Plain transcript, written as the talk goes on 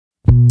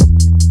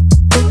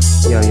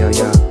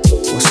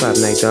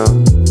Nate Dogg.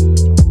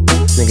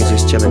 Nigga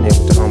just chillin' here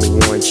with the homie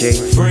Warren G.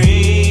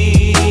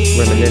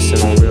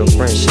 Reminiscing on real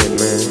friendship,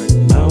 man.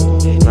 A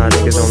lot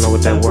of niggas don't know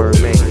what that word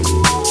means.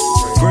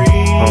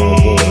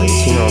 Homeboys,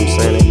 you know what I'm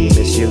saying? They be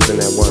misusing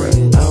that word.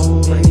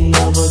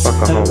 Fuck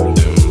a homie.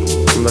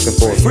 I'm looking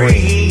for a friend.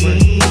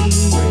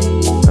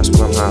 That's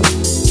what I'm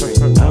hollering.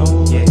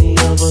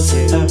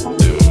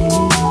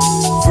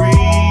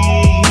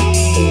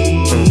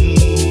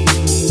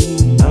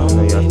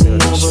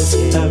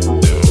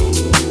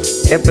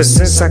 Ever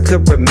since I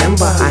could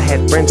remember, I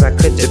had friends I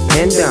could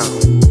depend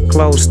on,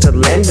 clothes to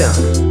lend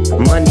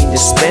on, money to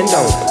spend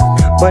on.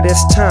 But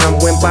as time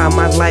went by,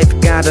 my life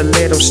got a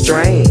little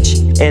strange,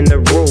 and the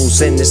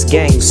rules in this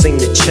game seem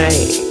to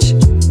change.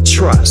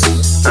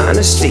 Trust,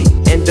 honesty,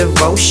 and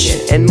devotion,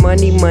 and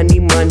money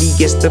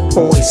gets the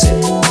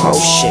poison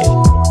potion.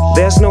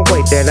 There's no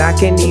way that I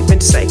can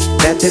even say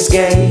that this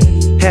game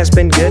has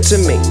been good to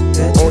me,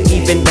 or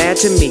even bad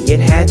to me. It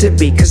had to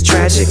be, cause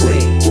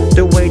tragically,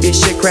 the way this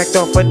shit cracked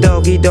off a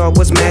doggy dog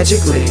was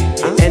magically.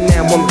 And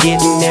now I'm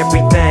getting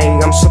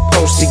everything I'm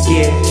supposed to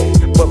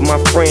get, but my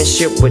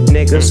friendship with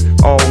niggas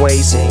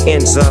always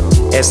ends up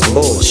as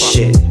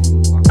bullshit.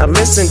 I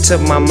listen to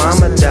my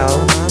mama,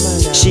 dog.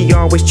 She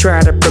always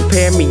try to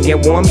prepare me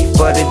and warn me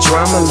for the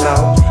drama,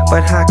 Lord.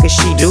 But how could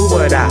she do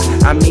what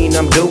I mean,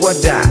 I'm do or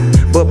die.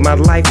 But my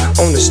life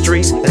on the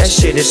streets, that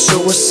shit is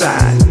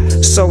suicide.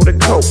 So to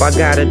cope, I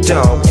got a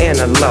dog and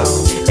a low,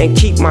 and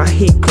keep my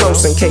heat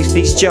close in case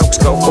these jokes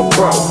go for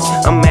broke.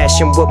 I'm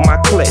mashing with my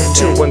clique,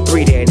 2 and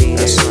 3 that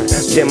is.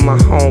 Then my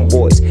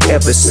homeboys,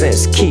 ever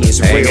since kids,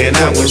 real hanging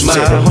out with my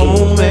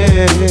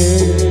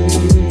homies.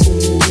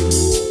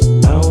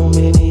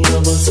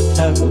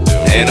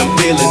 And I'm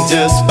feeling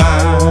just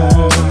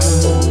fine.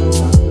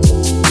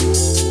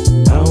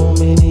 How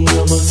many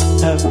of us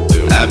have?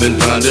 I've been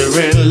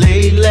pondering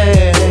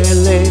lately.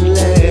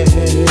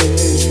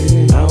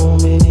 How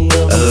many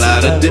of us? A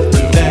lot of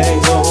different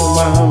things on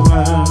my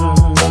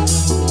mind.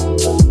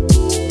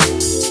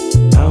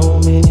 How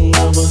many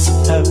of us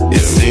have?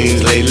 It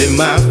seems lately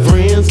my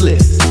friends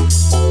list.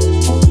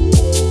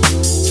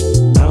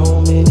 How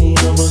many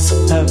of us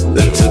have?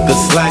 That took a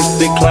slight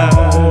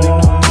decline.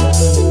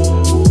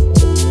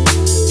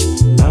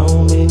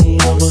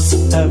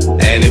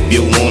 And if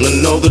you wanna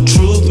know the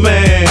truth,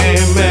 man,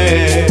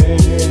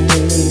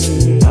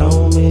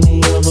 how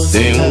many of us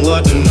then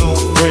what no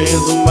friends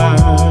of mine?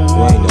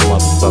 You ain't no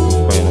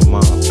motherfucking friend of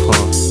mine,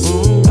 punk.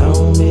 How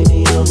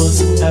many of us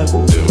have?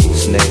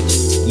 Snitch,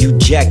 you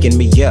jacking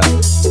me up,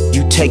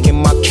 you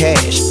taking my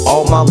cash.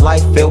 All my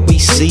life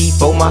LBC,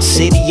 for my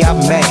city I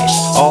mash.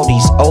 All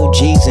these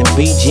OGs and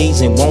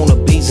BGs and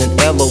wannabes and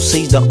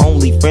LOCs, the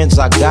only friends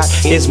I got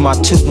is my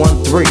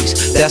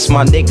 213s. That's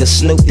my nigga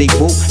Snoop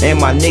Dogg and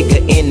my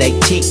nigga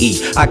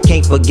Nate. I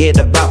can't forget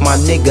about my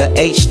nigga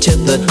H to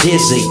the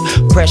Dizzy.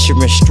 Pressure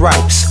and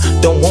stripes,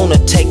 don't wanna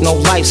take no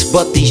lives,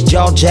 but these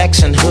jaw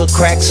jacks and hood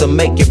cracks will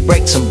make it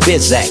break some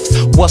biz acts.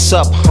 What's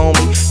up,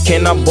 homie?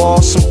 Can I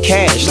borrow some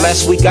cash?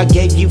 Last week I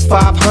gave you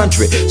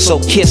 500, so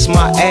kiss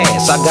my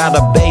ass. I got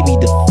a baby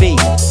to feed,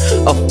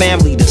 a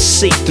family to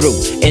see through,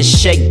 and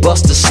shake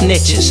buster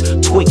snitches,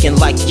 tweaking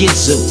like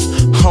Yizu.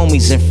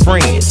 Homies and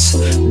friends,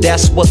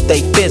 that's what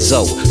they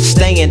fizzo.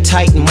 Staying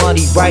tight,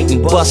 money right,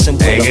 and bustin'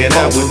 with hanging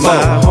out with my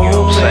homies. You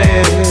know what I'm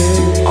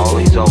saying? All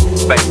these old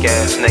fake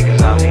ass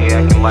niggas out here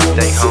acting like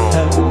they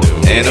home.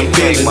 And I'm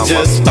feeling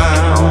just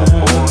fine.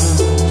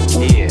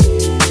 Yeah,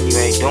 you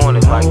ain't doing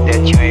it like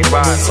that, you ain't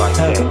riding like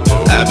that.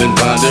 I've been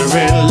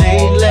pondering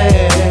lately.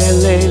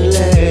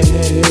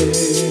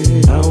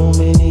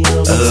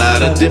 A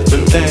lot of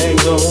different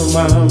things on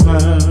my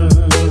mind.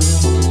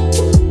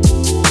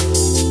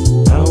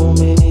 How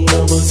many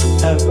of us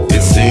have?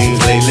 It seems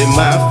lately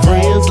my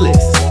friends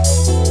list.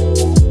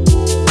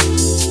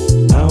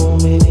 How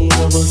many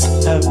of us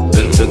have?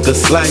 Then took a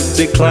slight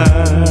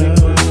decline.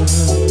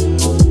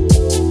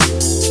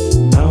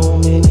 How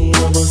many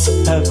of us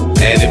have?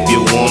 And if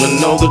you wanna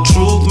know the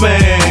truth,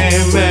 man,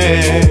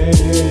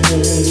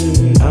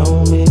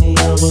 how many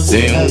of us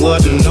then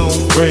wasn't no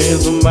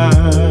friends of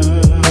mine?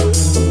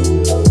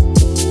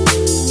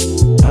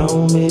 How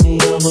many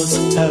of us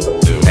have?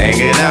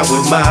 Hanging out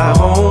with my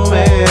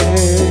homies.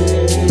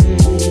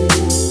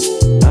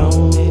 How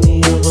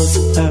many of us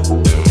have?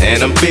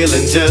 And I'm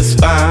feeling just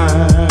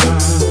fine.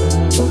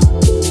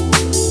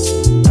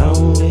 How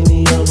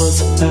many of us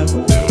have?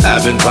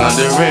 I've been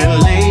pondering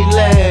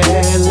lately.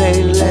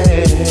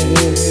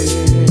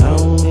 How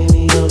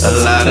many of us? A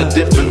lot of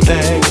different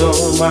things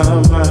on my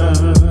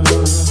mind.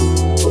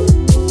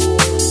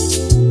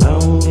 How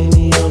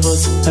many of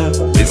us have?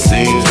 It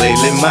seems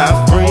lately my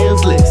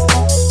friends list.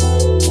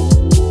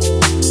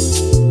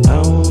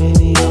 How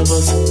many of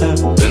us have?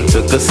 Then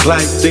took a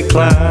slight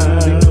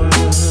decline.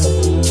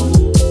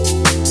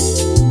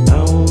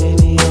 How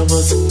many of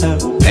us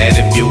have? And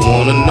if you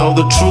wanna know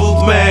the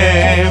truth,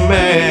 man,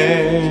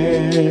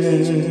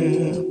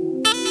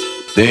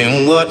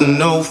 then wasn't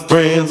no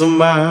friends of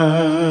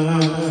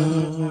mine.